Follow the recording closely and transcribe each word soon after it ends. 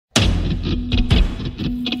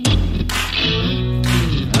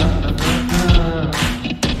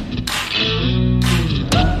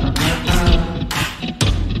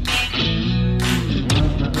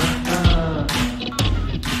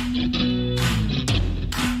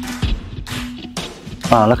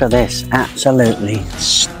Oh, look at this absolutely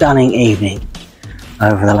stunning evening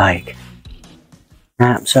over the lake.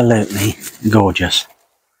 Absolutely gorgeous.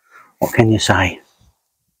 What can you say?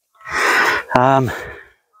 I'm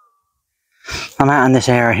out in this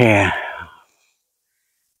area here.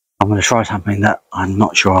 I'm going to try something that I'm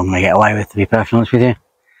not sure I'm going to get away with, to be perfectly honest with you.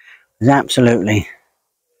 There's absolutely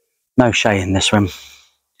no shade in this swim.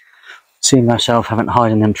 See myself having to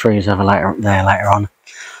hide in them trees over later on.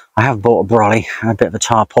 I have bought a brolly and a bit of a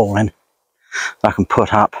tarpaulin that I can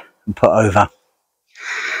put up and put over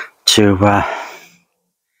to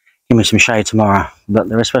give me some shade tomorrow. But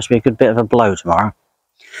there is supposed to be a good bit of a blow tomorrow.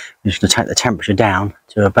 I'm just going to take the temperature down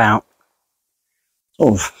to about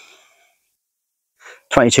sort of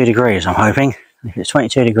 22 degrees, I'm hoping. If it's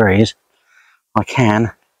 22 degrees, I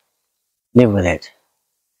can live with it.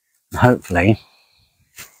 And hopefully,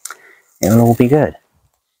 it'll all be good.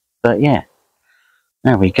 But yeah,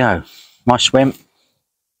 there we go. My swim,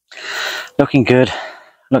 looking good,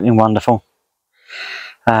 looking wonderful.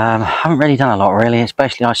 I haven't really done a lot really. It's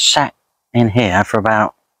basically I sat in here for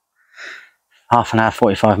about half an hour,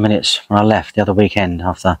 45 minutes when I left the other weekend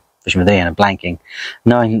after fishing with Ian and blanking,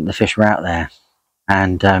 knowing that the fish were out there,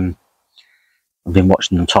 and I've been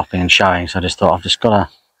watching them topping and showing. So I just thought I've just got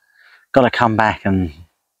to come back and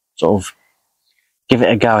sort of give it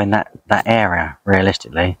a go in that area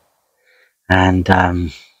realistically. And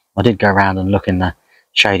I did go around and look in the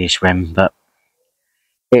shady swim, but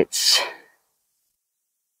it's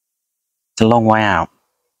a long way out,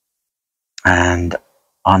 and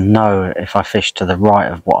I know if I fish to the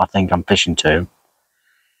right of what I think I'm fishing to,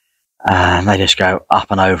 they just go up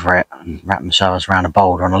and over it and wrap themselves around a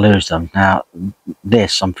boulder and I lose them. Now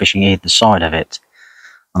this, I'm fishing either side of it,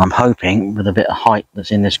 and I'm hoping with a bit of height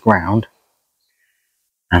that's in this ground,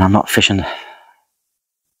 and I'm not fishing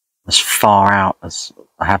as far out as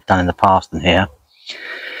I have done in the past in here,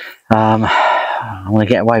 I want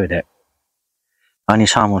to get away with it. Only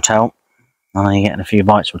time will tell. Only getting a few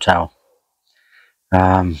bites will tell.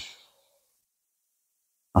 I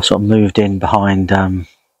sort of moved in behind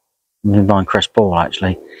Chris Ball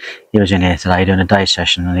actually. He was in here today doing a day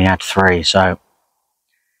session and he had 3, so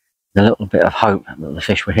there's a little bit of hope that the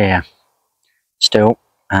fish were here still,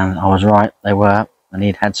 and I was right, they were, and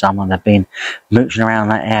he'd had some, and they've been mooching around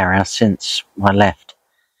that area since I left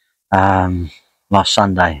last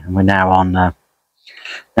Sunday, and we're now on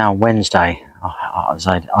Wednesday.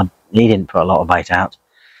 He didn't put a lot of bait out,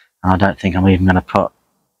 and I don't think I'm even going to put,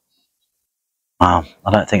 well,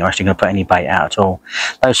 I don't think I'm actually going to put any bait out at all.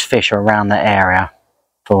 Those fish are around that area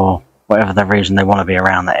for whatever the reason they want to be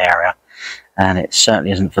around that area, and it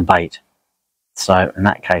certainly isn't for bait. So in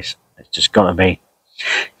that case, it's just got to be.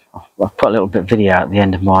 I've put a little bit of video at the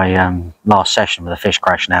end of my last session with the fish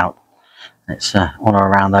crashing out. It's on or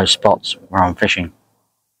around those spots where I'm fishing,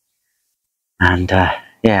 and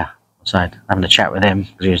yeah. So having a chat with him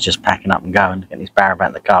because he was just packing up and going, getting his barrow back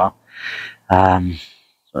in the car.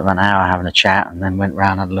 Sort of an hour having a chat, and then went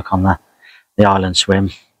round, had a look on the island swim,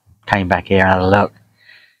 came back here, had a look.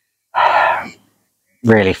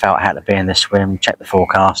 Really felt I had to be in this swim, checked the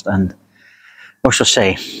forecast, and we shall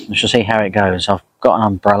see. We shall see how it goes. I've got an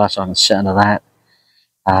umbrella so I can sit under that.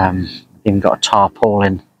 Even got a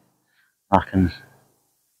tarpaulin I can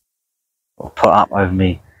put up over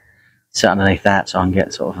me, sit underneath that so I can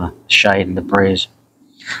get sort of a shade and the breeze.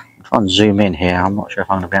 I'll try and zoom in here. I'm not sure if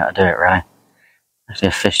I'm going to be able to do it really. Actually,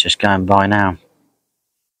 a fish just going by now.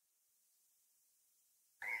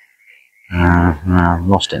 No, I've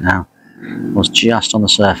lost it now. It was just on the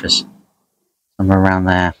surface, somewhere around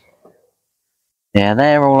there. Yeah,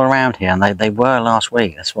 they're all around here, and they were last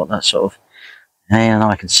week. That's sort of. And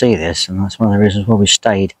I can see this, and that's one of the reasons why we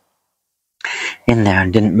stayed in there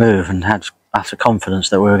and didn't move and had utter confidence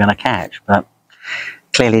that we were going to catch, but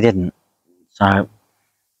clearly didn't. So I'm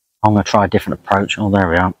going to try a different approach. Oh, there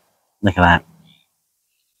we are. Look at that.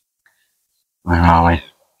 Where are we?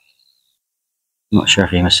 Not sure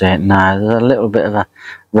if you can see it. No, there's a little bit of a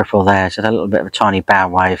ripple there. It's a little bit of a tiny bow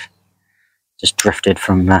wave. Just drifted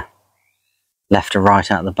from left to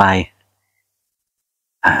right out of the bay.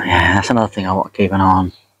 Yeah, that's another thing I want to keep an eye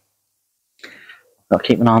on. I've got to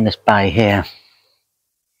keep an eye on this bay here.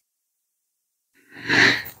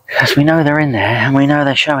 Because we know they're in there, and we know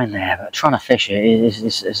they're showing there, but trying to fish it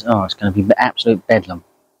is it's going to be absolute bedlam.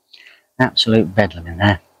 Absolute bedlam in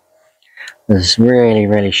there. It's really,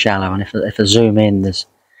 really shallow, and if I zoom in, there's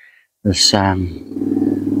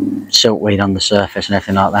siltweed on the surface and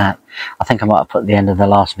everything like that. I think I might have put at the end of the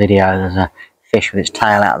last video, there's a fish with its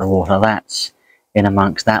tail out of the water. That's in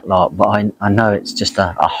amongst that lot, but I know it's just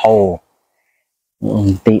a hole,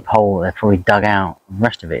 a deep hole they've probably dug out. The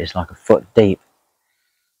rest of it is like a foot deep.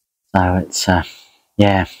 So it's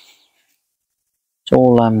yeah, it's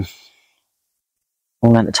all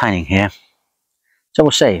entertaining here. So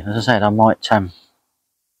we'll see. As I said, I might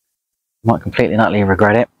completely and utterly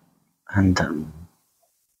regret it and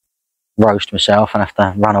roast myself and have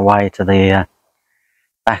to run away to the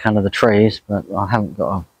back under the trees. But I haven't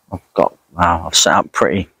got. I've set up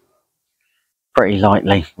pretty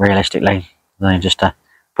lightly, realistically. Then just a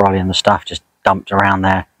brolly and the stuff just dumped around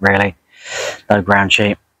there. Really, no ground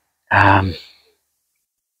sheet.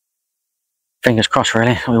 Fingers crossed,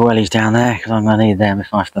 really, with wellies down there, because I'm going to need them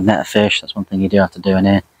if I have to net a fish. That's one thing you do have to do in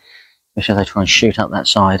here. Especially if they try and shoot up that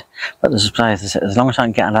side. But as long as I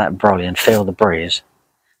can get under that brolly and feel the breeze,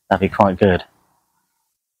 that'd be quite good.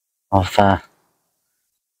 I've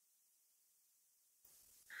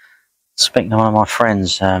speaking to one of my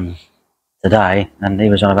friends today, and he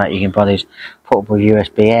was on about you can buy these portable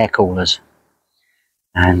USB air coolers.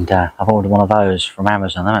 And I've ordered one of those from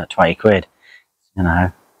Amazon. They're about 20 quid. You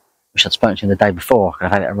know, wish I'd spoken to him the day before. I'd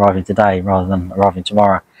have had it arriving today rather than arriving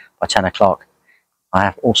tomorrow by 10 o'clock. I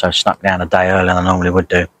have also snuck down a day earlier than I normally would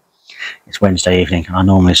do. It's Wednesday evening, and I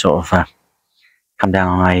normally sort of come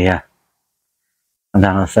down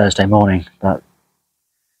on a Thursday morning. But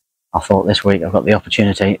I thought this week I've got the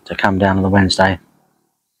opportunity to come down on the Wednesday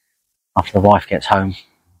after the wife gets home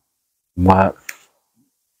from work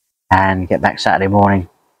and get back Saturday morning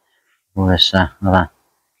with this another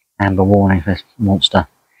amber warning for this monster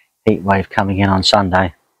heat wave coming in on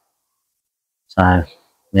Sunday. So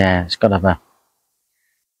yeah, it's got to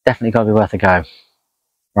definitely got to be worth a go.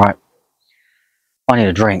 Right, I need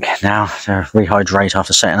a drink now to rehydrate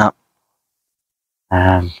after setting up.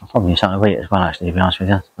 I'll probably need something to eat as well, actually, to be honest with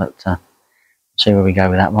you. But see where we go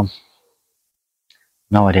with that one.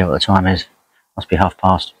 No idea what the time is. Must be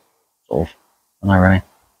past, sort of. I don't know really.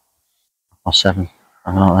 7,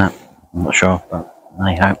 something like that. I'm not sure, but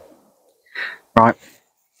anyhow. Right.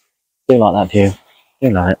 Do like that view. Do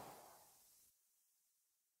love it.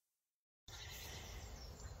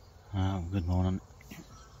 Good morning.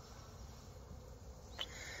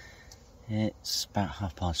 It's about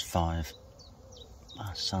 5:30.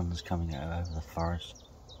 Our sun's coming out over the forest.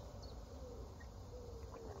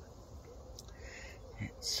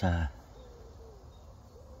 It's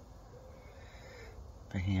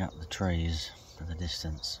picking up the trees at the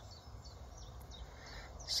distance.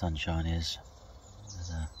 Sunshine is.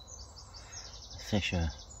 The fish are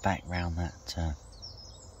back round that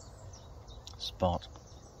spot.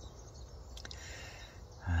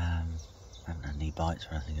 Haven't had any bites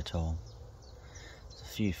or anything at all. There's a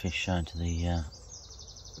few fish shown to the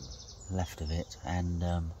left of it, and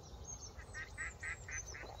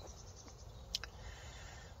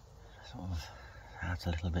sort of out a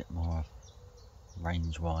little bit more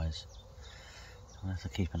range wise. I'll have to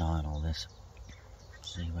keep an eye on all this,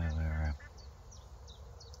 see where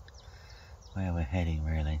we're heading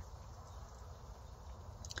really.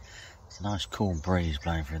 It's a nice cool breeze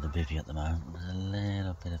blowing through the bivvy at the moment. There's a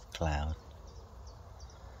little bit of cloud,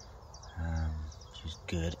 which is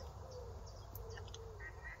good.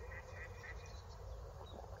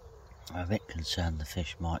 I'm a bit concerned the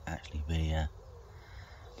fish might actually be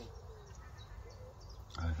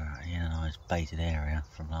over in a nice baited area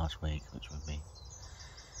from last week, which would be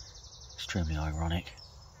extremely ironic.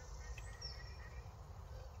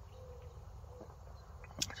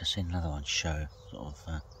 I've just seen another one show sort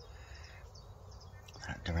of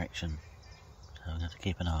that direction, so I'm going to have to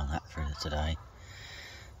keep an eye on that through today,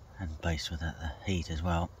 and based with that, the heat as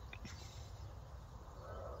well.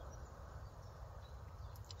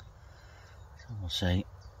 So we'll see.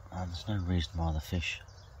 There's no reason why the fish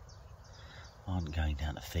aren't going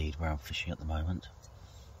down to feed where I'm fishing at the moment.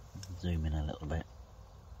 Zoom in a little bit.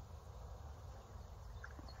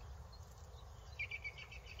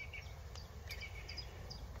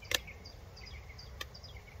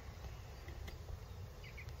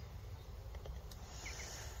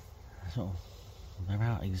 Sort of, they're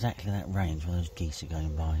out exactly that range where those geese are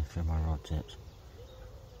going by through my rod tips.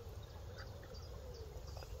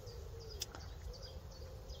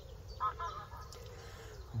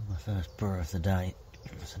 My first burr of the day.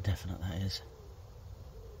 That's a definite, that is.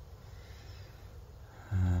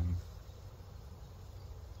 So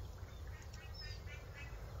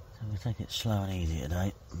we'll take it slow and easy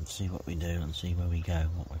today and see what we do and see where we go,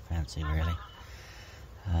 what we fancy really.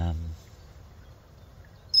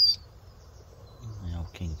 The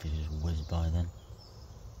old kingfish just whizzed by then.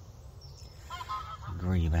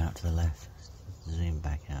 Grebe out to the left, zoom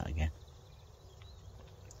back out again.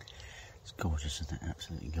 It's gorgeous, isn't it?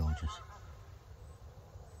 Absolutely gorgeous.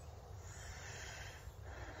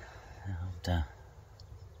 And,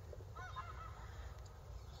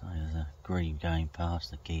 so the grebe going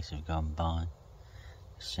past, the geese have gone by.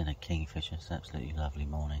 Seen a kingfisher. It's an absolutely lovely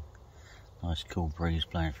morning. Nice cool breeze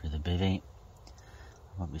blowing through the bivvy.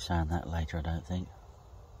 I won't be saying that later, I don't think.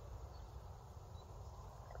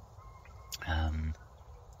 I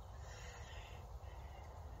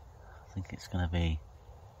think it's going to be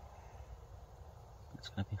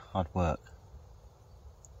hard work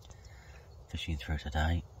fishing through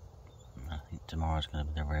today. I think tomorrow's going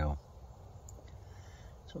to be the real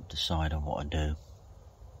sort of decide on what I do.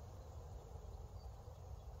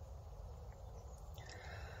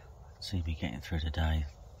 See me getting through today,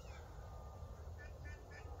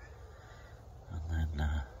 and then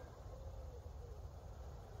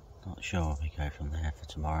not sure where we go from there for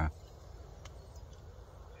tomorrow.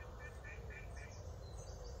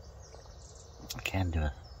 I can do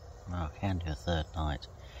a third night.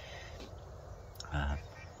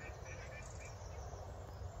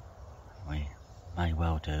 We may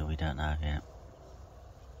well do, we don't know yet.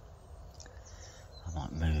 I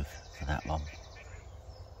might move for that one.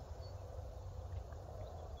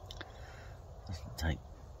 Doesn't take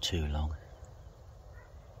too long.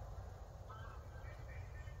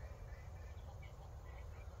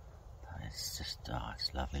 But it's just,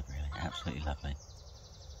 it's lovely really, absolutely lovely.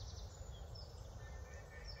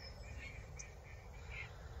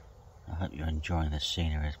 I hope you're enjoying the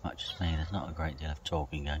scenery as much as me. There's not a great deal of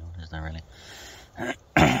talking going on, is there really?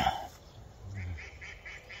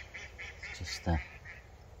 Just the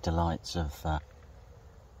delights of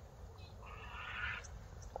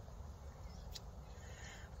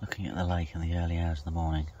looking at the lake in the early hours of the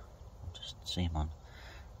morning. I'll just see him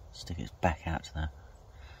stick its back out to the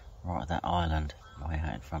right of that island way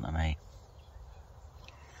out in front of me.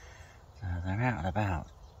 So they're out and about.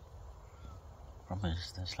 Probably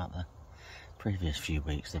just like the previous few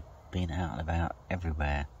weeks, they've been out and about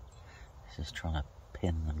everywhere. It's just trying to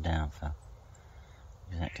pin them down for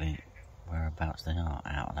exactly whereabouts they are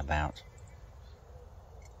out and about.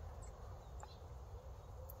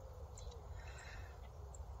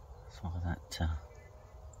 So that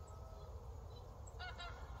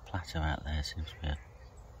plateau out there seems to be a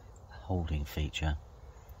holding feature.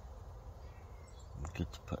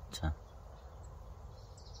 Good to put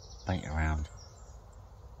bait around.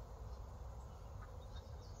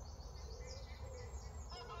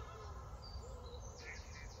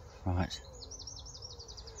 Right.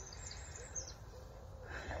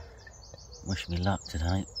 Wish me luck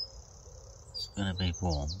today. It's going to be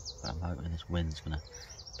warm, but I'm hoping this wind's going to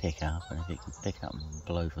pick up, and if it can pick up and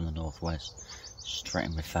blow from the northwest straight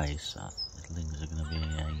in my face, things are going to be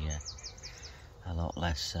a lot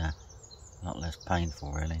less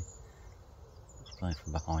painful really. It's blowing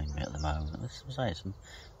from behind me at the moment. Let's say it's a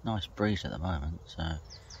nice breeze at the moment, so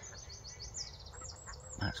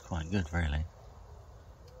that's quite good really.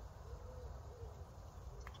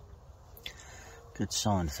 Good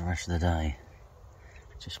sign for the rest of the day.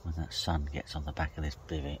 Just when that sun gets on the back of this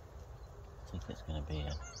bivvy, I think it's going to be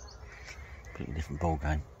a completely different ball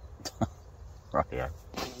game. Right here.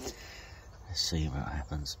 Let's see what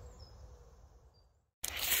happens.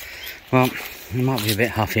 Well, it might be a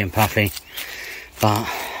bit huffy and puffy, but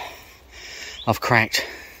I've cracked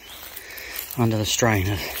under the strain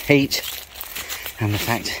of heat and the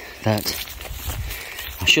fact that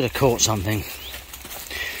I should have caught something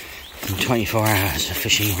in 24 hours of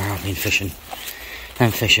fishing where I've been fishing.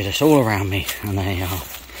 And fish are just all around me, and they are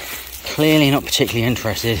clearly not particularly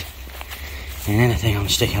interested in anything I'm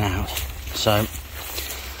sticking out. So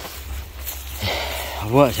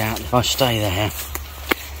I've worked out if I stay there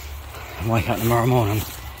and wake up tomorrow morning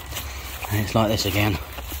and it's like this again,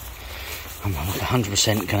 I'm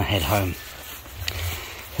 100% going to head home,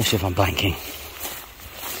 especially if I'm blanking.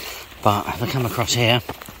 But if I come across here,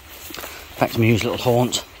 back to my usual little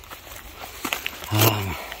haunt,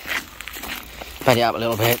 bed it up a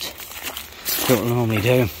little bit, do what I normally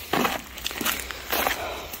do,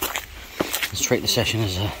 let's treat the session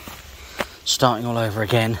as starting all over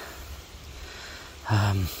again.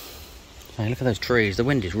 So look at those trees, the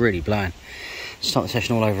wind is really blowing. Start the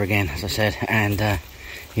session all over again, as I said, and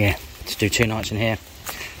yeah, let's do 2 nights in here,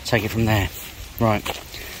 take it from there. Right,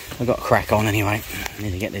 I've got a crack on anyway. I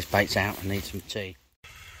need to get these baits out, I need some tea.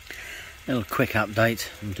 Little quick update,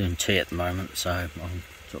 I'm doing tea at the moment, so I'll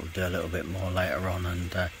sort of do a little bit more later on,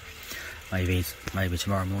 and maybe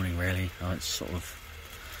tomorrow morning really. It's sort of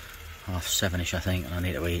 7:30ish I think, and I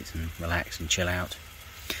need to eat and relax and chill out.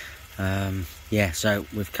 Yeah, so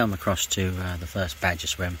we've come across to the first badger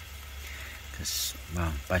swim, because,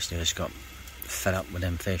 well, basically I just got fed up with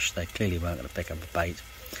them fish. They clearly weren't going to pick up a bait.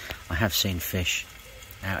 I have seen fish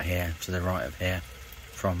out here to the right of here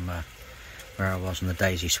from where where I was on the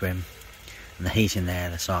daisy swim, and the heat in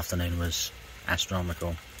there this afternoon was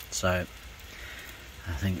astronomical. So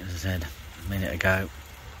I think, as I said a minute ago,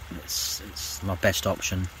 it's my best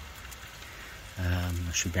option. I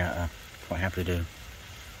should be able to quite happily do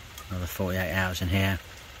another 48 hours in here,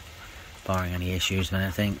 barring any issues or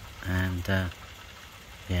anything, and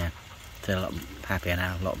yeah, feel a lot happier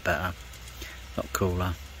now, a lot better, a lot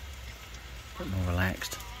cooler, a bit more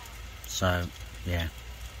relaxed. So yeah,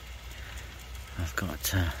 I've got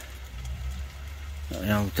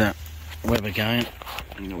the old where we're going.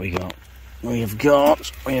 What we have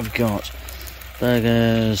got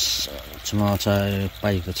burgers, tomato,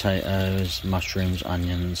 baked potatoes, mushrooms,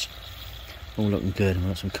 onions, all looking good. We've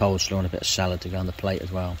got some coleslaw and a bit of salad to go on the plate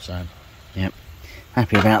as well. So yep,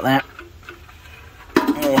 happy about that.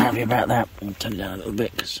 All happy about that. I'll turn it down a little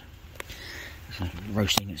bit because it's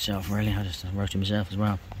roasting itself really. I just roasted myself as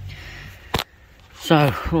well.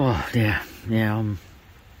 So, oh yeah, I'm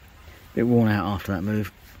a bit worn out after that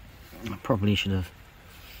move. I probably should have.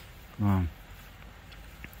 Well,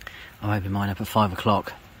 I opened mine up at 5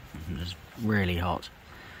 o'clock. It was really hot,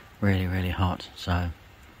 really hot. So,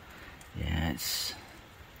 yeah, it's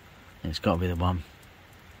got to be the one.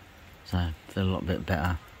 So, I feel a lot bit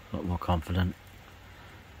better, a lot more confident.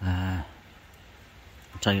 I'll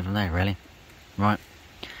take it from there, really. Right,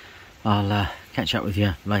 I'll catch up with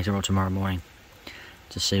you later or tomorrow morning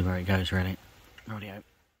to see where it goes, really. Rightio.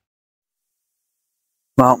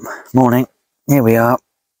 Well, morning. Here we are.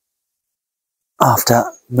 After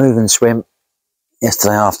move and swim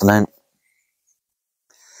yesterday afternoon,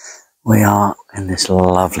 we are in this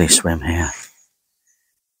lovely swim here.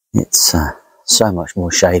 It's so much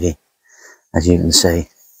more shady, as you can see.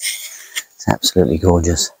 It's absolutely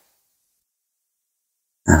gorgeous.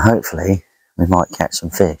 And hopefully we might catch some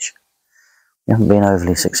fish. We haven't been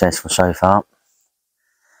overly successful so far.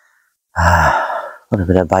 Got a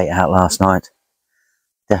bit of bait out last night.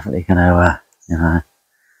 Definitely going to,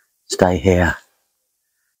 stay here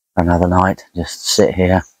for another night. Just sit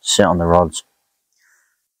here, sit on the rods.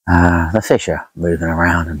 The fish are moving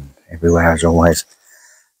around and everywhere as always.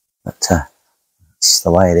 But it's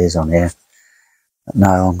the way it is on here. But no,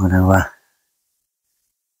 I'm going to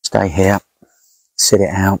stay here, sit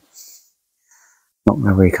it out. Not going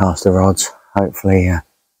to recast the rods. Hopefully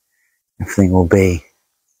everything will be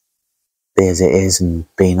as it is and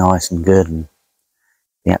be nice and good and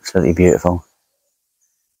be absolutely beautiful.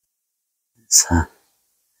 It's a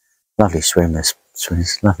lovely swim, this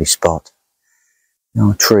lovely spot. The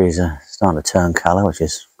old trees are starting to turn colour, which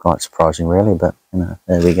is quite surprising really, but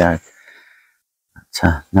there we go.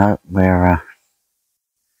 But no, we're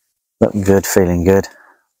looking good, feeling good.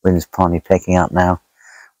 Wind's finally picking up now,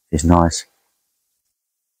 which is nice.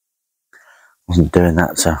 Wasn't doing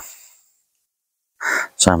that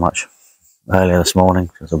so much earlier this morning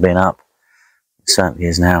because I've been up. It certainly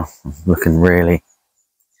is now. Looking really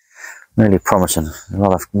promising. A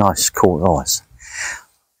lot of nice cool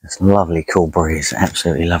it's lovely cool breeze,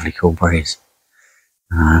 absolutely lovely cool breeze.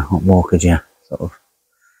 What more could you sort of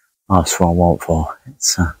ask for and want for?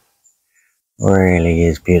 It's really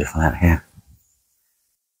is beautiful out here.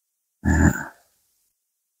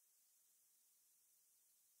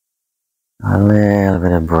 A little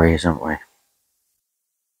bit of breeze, haven't we?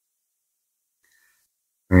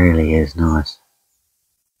 Really is nice.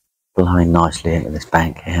 Blowing nicely into this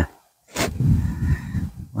bank here.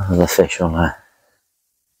 Whether the fish will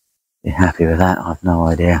be happy with that, I've no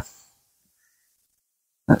idea.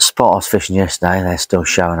 That spot I was fishing yesterday, they're still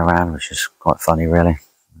showing around, which is quite funny really.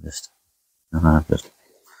 I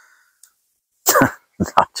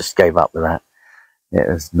just gave up with that. It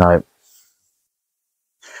was no.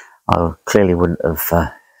 I clearly wouldn't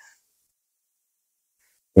have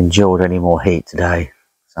endured any more heat today,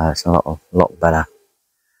 so it's a lot better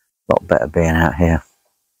being out here.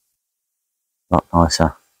 A lot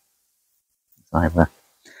nicer. So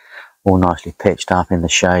all nicely pitched up in the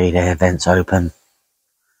shade, air vents open.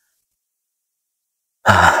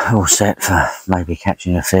 All set for maybe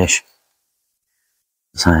catching a fish.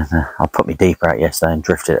 So I put my deeper out yesterday and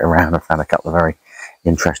drifted it around. I found a couple of very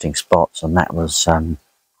interesting spots, and that was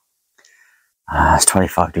it's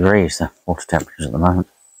 25 degrees, the water temperatures at the moment.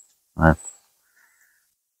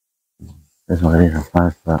 That's what it is, I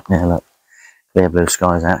suppose. But yeah, look, clear blue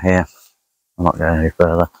skies out here. I'm not going any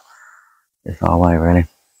further. It's far away, really.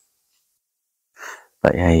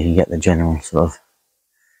 But yeah, you can get the general sort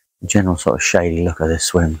of shady look of this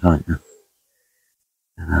swim, can't you?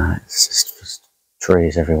 It's just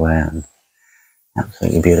trees everywhere and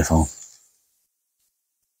absolutely beautiful.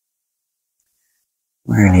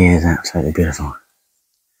 Really is absolutely beautiful.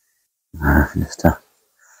 Just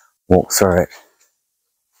walk through it,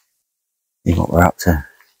 see what we're up to.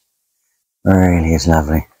 It really is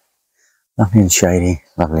lovely. Lovely and shady,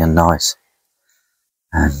 lovely and nice.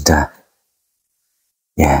 And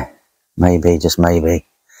yeah, maybe, just maybe,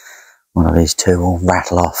 one of these two will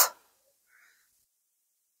rattle off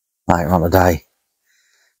later on today.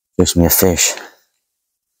 Gives me a fish.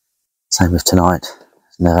 Same with tonight.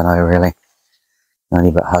 Never know really.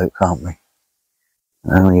 Only but hope, can't we?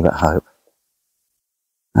 Only but hope.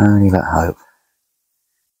 Only but hope.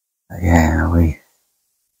 But yeah, we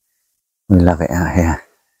love it out here.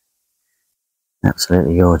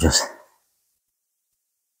 Absolutely gorgeous.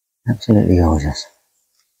 Absolutely gorgeous.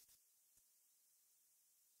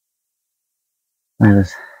 Well,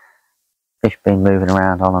 there's fish been moving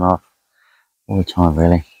around on and off all the time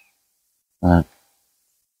really. A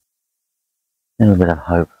little bit of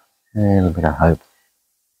hope. A little bit of hope.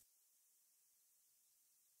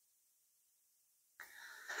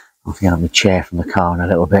 I'll get on my chair from the car in a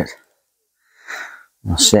little bit.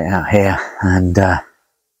 I'll sit out here and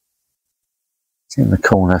sit in the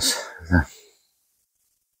corners.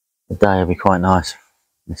 The day will be quite nice.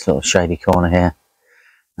 This little shady corner here,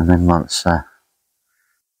 and then once the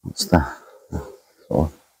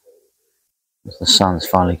sun's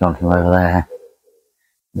finally gone from over there,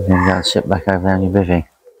 you can go and sit back over there in your bivvy.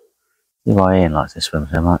 See why Ian likes to swim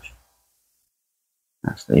so much.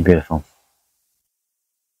 Absolutely beautiful.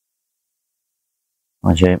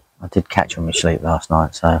 Mind you, I did catch on my sleep last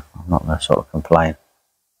night, so I'm not going to sort of complain.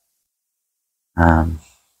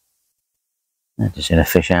 Just seeing a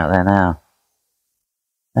fish out there now.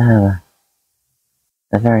 They're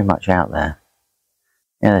very much out there.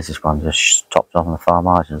 Yeah, there's this one just topped off on the far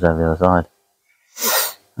margins over the other side.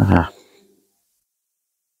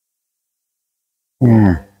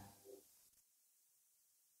 Yeah.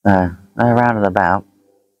 They're around and about.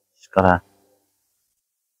 Just gotta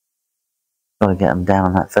get them down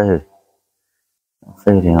on that food.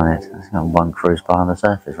 Fooding on it. There's got one cruise by on the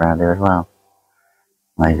surface around here as well.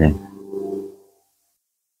 Amazing.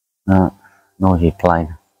 Noisy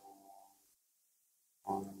plane.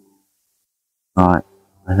 Right,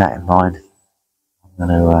 with that in mind, I'm going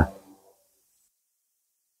to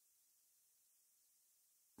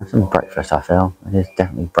have some breakfast, I feel. It is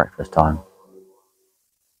definitely breakfast time.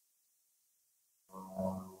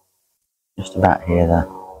 Just about hear the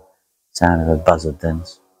sound of a buzzard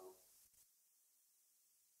thens.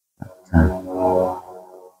 The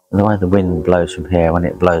way the wind blows from here, when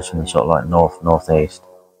it blows from the sort of like northeast,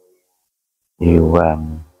 you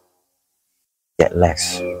get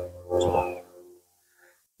less sort of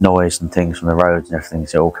noise and things from the roads and everything,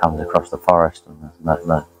 so it all comes across the forest and there's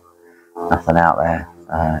nothing out there.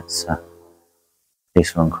 It's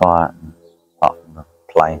peaceful and quiet, apart from the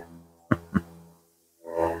plane.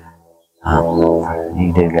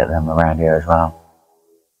 You do get them around here as well.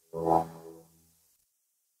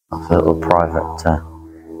 Lots of little private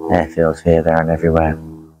airfields here, there and everywhere.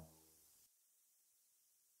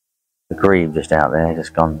 The grebe just out there,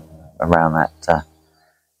 just gone around that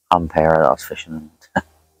hump area that I was fishing, and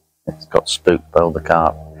it's got spooked by all the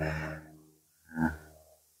carp.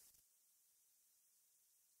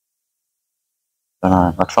 But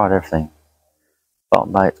I tried everything.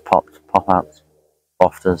 Bottom baits, popped, pop-ups,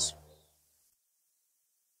 wafters,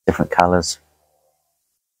 different colours.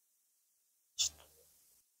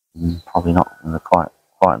 Probably not in quite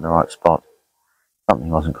in the right spot. Something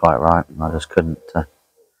wasn't quite right, and I just couldn't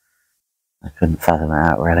fathom it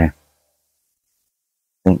out really. I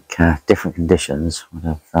think different conditions would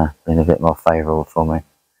have been a bit more favourable for me.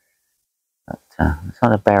 But it's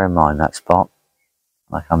kind of bear in mind that spot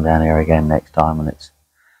when I come down here again next time when it's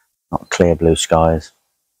not clear blue skies.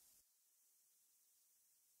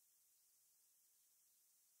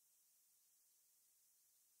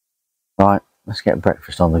 Right, let's get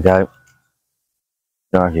breakfast on the go.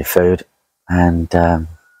 Drive your food, and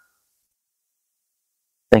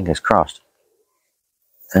fingers crossed.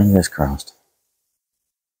 Fingers crossed.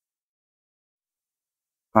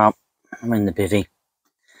 Well, I'm in the bivvy.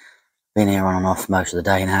 Been here on and off most of the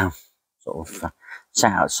day now. Sort of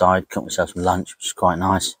sat outside, cooked myself some lunch, which is quite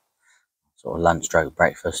nice. Sort of lunch stroke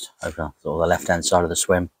breakfast over sort of the left-hand side of the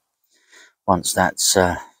swim. Once that's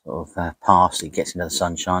passed, it gets into the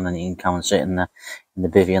sunshine, and you can come and sit in the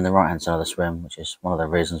bivvy on the right-hand side of the swim, which is one of the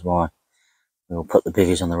reasons why we will put the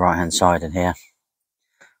bivvies on the right-hand side in here.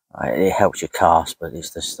 It helps you cast, but it's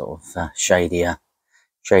this sort of shadier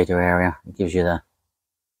area. It gives you the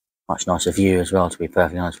much nicer view as well, to be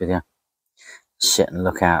perfectly honest with you. Sit and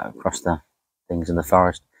look out across the things in the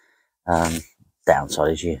forest.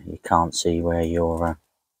 Downside is you can't see where you're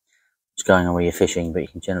what's going on where you're fishing, but you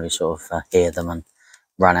can generally sort of hear them and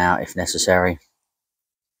run out if necessary.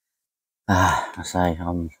 I say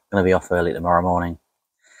I'm going to be off early tomorrow morning.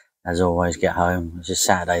 As always, get home. It's just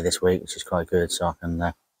Saturday this week, which is quite good, so I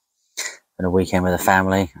can spend a weekend with the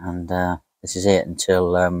family. And this is it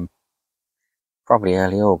until probably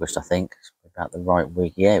early August, I think. It's about the right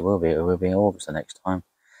week. Yeah, it will be. It will be in August the next time.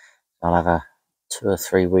 I'll have 2 or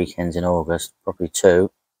 3 weekends in August, probably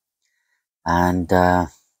 2. And then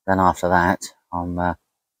after that, I'm well,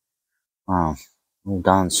 all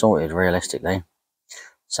done, sorted, realistically.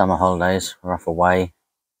 Summer holidays, we're off away.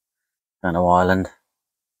 Going to Ireland.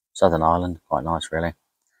 Southern Ireland, quite nice really.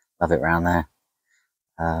 Love it round there.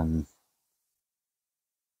 No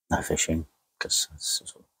fishing, because I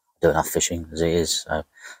do enough fishing as it is, so I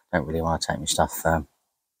don't really want to take my stuff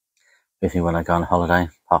with me when I go on holiday,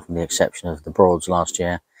 apart from the exception of the Broads last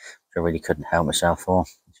year, which I really couldn't help myself for.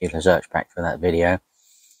 If you can search back for that video,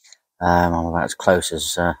 I'm about as close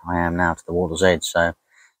as I am now to the water's edge, so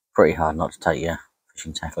pretty hard not to take your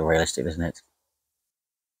fishing tackle realistic, isn't it?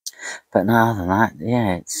 But no, other than that,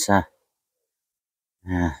 yeah, it's it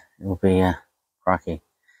will be crikey.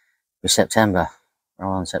 It'll be September. We're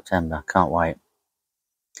on September. Can't wait.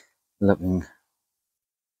 Looking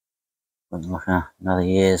like another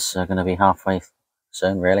year's going to be halfway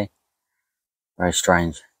soon, really. Very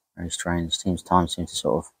strange. Very strange. Time seems to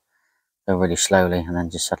sort of go really slowly and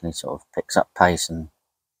then just suddenly sort of picks up pace and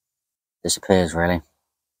disappears, really.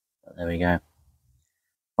 But there we go.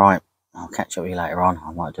 Right. I'll catch up with you later on.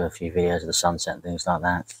 I might do a few videos of the sunset and things like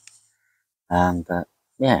that. But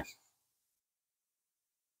yeah.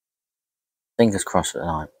 Fingers crossed for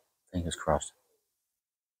tonight. Fingers crossed.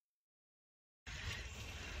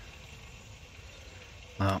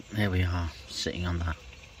 Well, here we are, sitting on the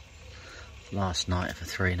last night of a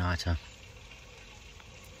 3-nighter.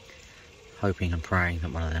 Hoping and praying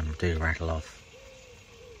that one of them do rattle off.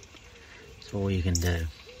 It's all you can do.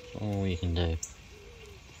 All you can do.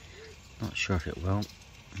 Not sure if it will.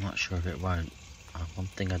 Not sure if it won't. One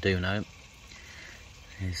thing I do know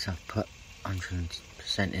is I've put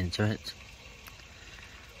 100% into it.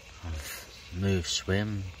 I've moved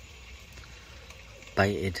swim,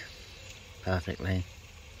 baited perfectly.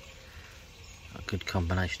 A good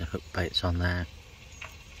combination of hook baits on there.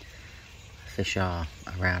 Fish are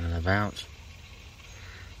around and about.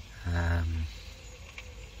 The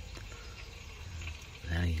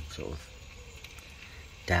only sort of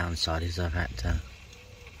downside is I've had to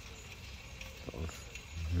sort of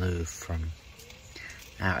move from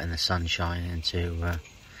out in the sunshine into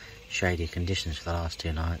shady conditions for the last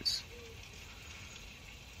 2 nights.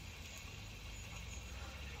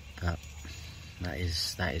 But that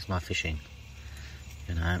is my fishing.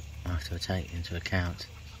 You know, I have to take into account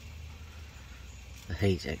the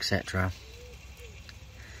heat, etc.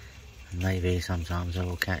 And maybe sometimes I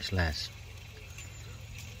will catch less,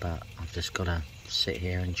 but I've just got to sit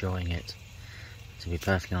here enjoying it. To be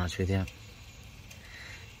perfectly honest with you,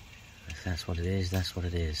 if that's what it is, that's what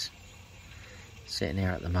it is. Sitting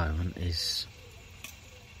here at the moment is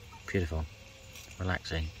beautiful,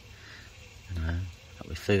 relaxing. You know, got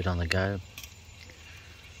with food on the go,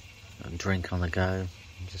 got drink on the go,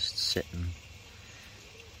 and just sit and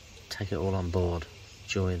take it all on board.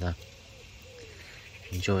 Enjoy it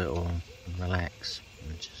all and relax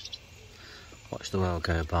and just watch the world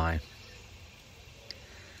go by.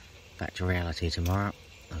 Back to reality tomorrow.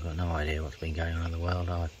 I've got no idea what's been going on in the world.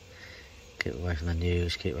 I keep away from the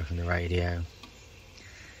news, keep away from the radio,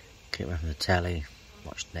 keep away from the telly,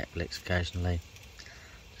 watch Netflix occasionally.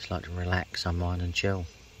 Just like to relax, unwind and chill.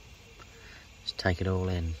 Just take it all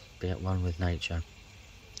in, be at one with nature.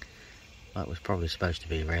 Like it was probably supposed to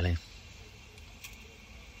be, really.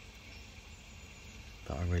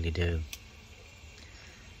 But I really do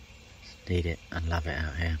need it and love it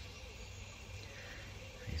out here.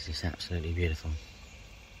 It's just absolutely beautiful.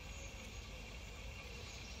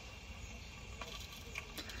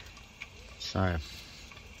 So,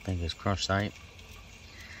 fingers crossed, and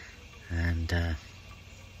I'll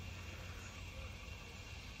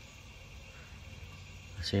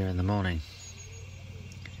see you in the morning.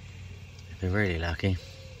 If you're really lucky,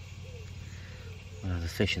 we'll have the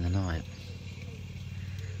fish in the night.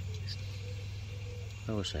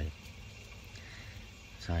 We'll see.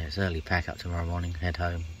 So it's early pack up tomorrow morning, head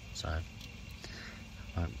home, so I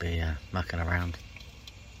won't be mucking around.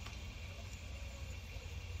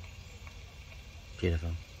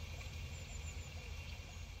 Beautiful.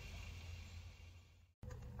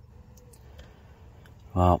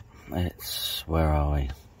 Well, it's, where are we?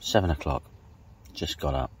 7 o'clock. Just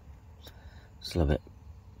got up. Still a bit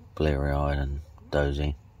bleary-eyed and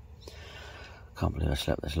dozy. Can't believe I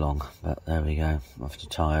slept this long, but there we go. I'm too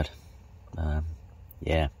tired.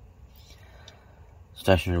 Yeah.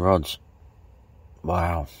 Stationary rods.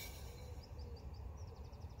 Wow.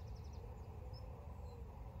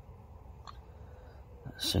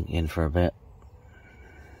 Let's sink in for a bit.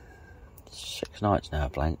 6 nights now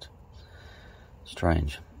blanked.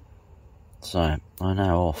 Strange. So, I'm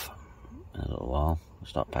now off in a little while. I'll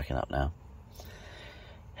start packing up now.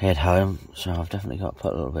 Head home, so I've definitely got to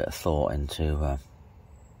put a little bit of thought into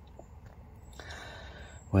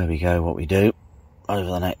where we go, what we do over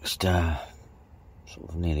the next sort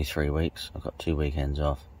of nearly 3 weeks. I've got 2 weekends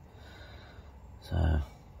off, so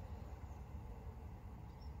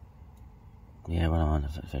yeah, when I'm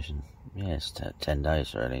fishing, yeah, it's 10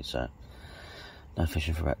 days really, so no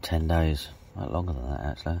fishing for about 10 days, like longer than that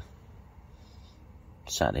actually.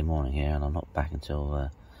 Saturday morning here, and I'm not back until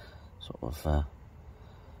sort of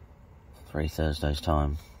 3 Thursdays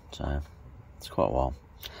time, so it's quite a while.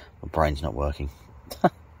 My brain's not working.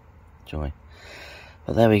 Joy.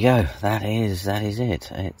 But there we go. That is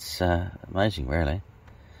it. It's amazing, really.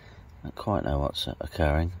 I don't quite know what's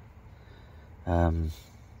occurring. I know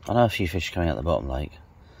a few fish coming out the bottom lake,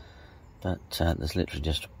 but there's literally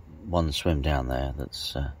just one swim down there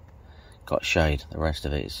that's got shade. The rest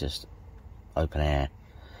of it is just open air,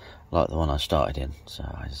 like the one I started in. So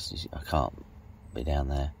I can't be down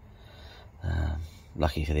there.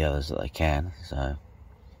 Lucky for the others that they can, so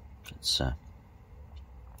it's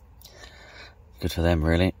good for them,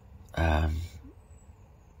 really.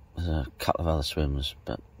 There's a couple of other swims,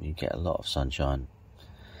 but you get a lot of sunshine,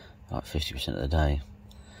 like 50% of the day.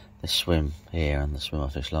 This swim here and the swim I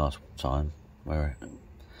fished last time, where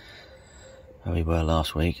we were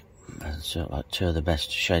last week, like 2 of the best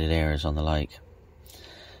shaded areas on the lake.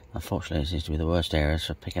 Unfortunately, it seems to be the worst areas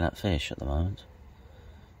for picking up fish at the moment.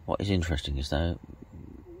 What is interesting is, though,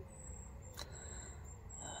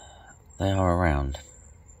 they are around,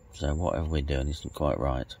 so whatever we're doing isn't quite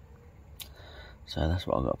right. So that's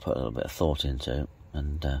what I've got to put a little bit of thought into,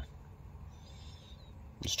 and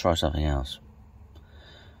just try something else.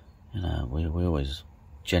 You know, we always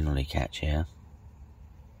generally catch here,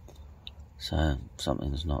 so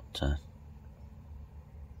something's not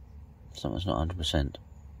 100%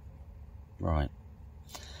 right.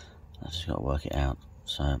 I've just got to work it out.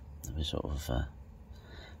 So there'll be sort of a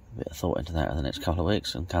bit of thought into that over the next couple of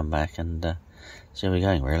weeks, and come back and see where we're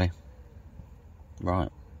going, really. Right.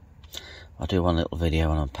 I'll do one little video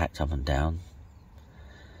when I'm packed up and down.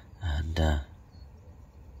 And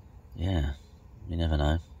yeah, you never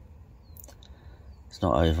know. It's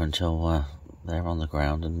not over until they're on the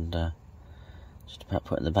ground and just about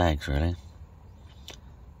put in the bags, really.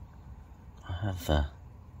 I have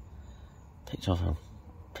picked up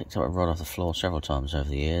a rod off the floor several times over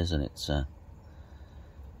the years, and it's been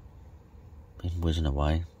whizzing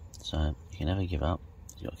away, so you can never give up.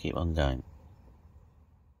 You've got to keep on going.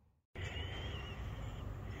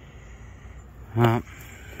 Well,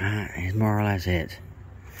 that is more or less it.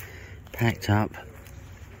 Packed up,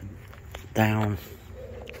 down.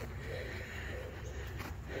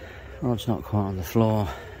 Rod's not quite on the floor.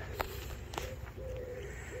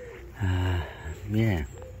 Yeah.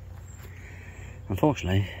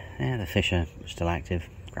 Unfortunately, yeah, the fish are still active,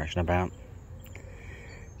 crashing about.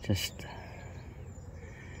 Just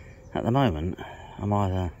at the moment, I'm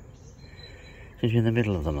either seems to be in the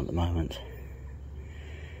middle of them at the moment.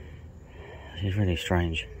 Which is really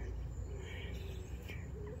strange,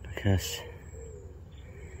 because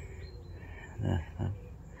the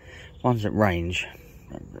ones at range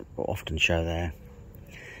will often show there,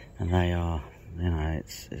 and they are, you know,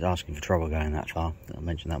 it's asking for trouble going that far. I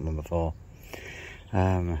mentioned that one before.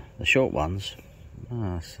 The short ones,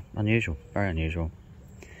 it's unusual, very unusual.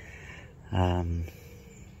 So,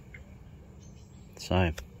 as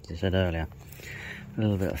I said earlier, a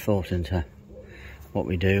little bit of thought into what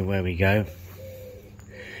we do, where we go,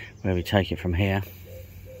 where we take it from here.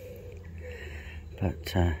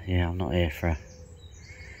 But yeah, I'm not here for a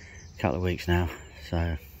couple of weeks now,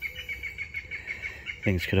 so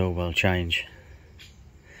things could all well change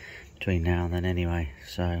between now and then anyway.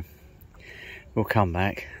 So we'll come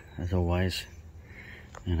back, as always,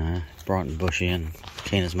 you know, bright and bushy and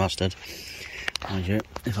keen as mustard. Mind you,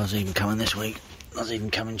 if I was even coming this week, I was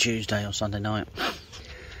even coming Tuesday or Sunday night,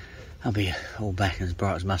 I'll be all back as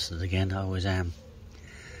bright as mustard again. I always am.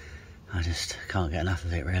 I just can't get enough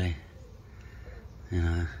of it, really. You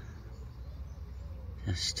know,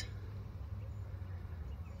 just,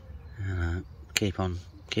 you know, keep on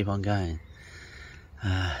going.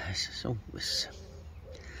 It's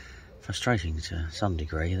frustrating to some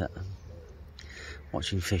degree that I'm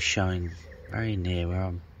watching fish showing very near where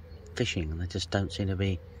I'm fishing, and they just don't seem to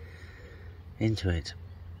be into it.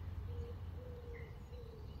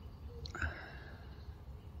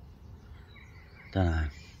 Don't know.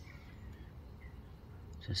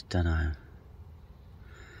 Just don't know.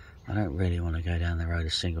 I don't really want to go down the road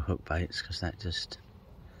of single hook baits, because that just,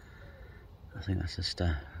 I think that's just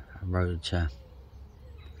a road to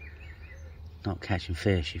not catching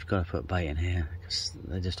fish. You've got to put bait in here, because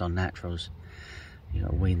they're just on naturals. You've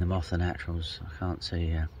got to wean them off the naturals. I can't see,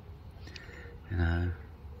 you know,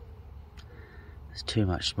 there's too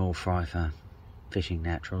much small fry for fishing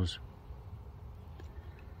naturals.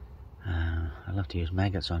 I love to use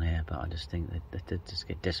maggots on here, but I just think they just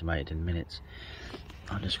get decimated in minutes.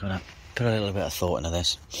 I've just got to put a little bit of thought into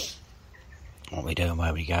this, what we do and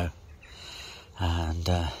where we go. And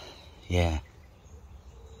yeah,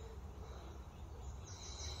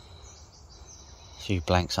 a few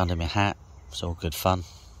blanks under my hat. It's all good fun.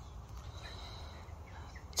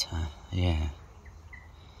 But, yeah,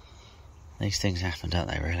 these things happen, don't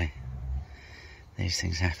they, really? These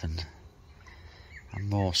things happen. I'm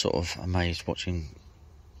more sort of amazed watching,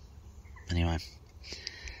 anyway,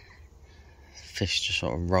 fish just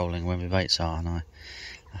sort of rolling where my baits are, and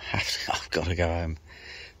I've got to go home.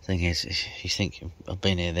 Thing is, you think I've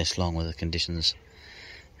been here this long with the conditions,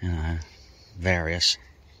 you know, various,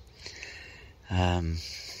 they'd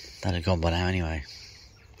have gone by now anyway.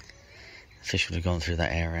 The fish would have gone through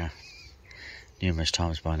that area numerous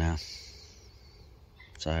times by now.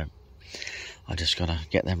 So I just got to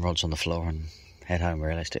get them rods on the floor and head home,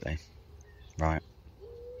 realistically. Right.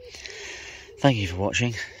 Thank you for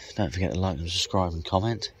watching. Don't forget to like and subscribe and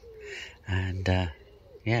comment. And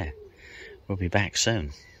yeah, we'll be back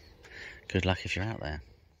soon. Good luck if you're out there.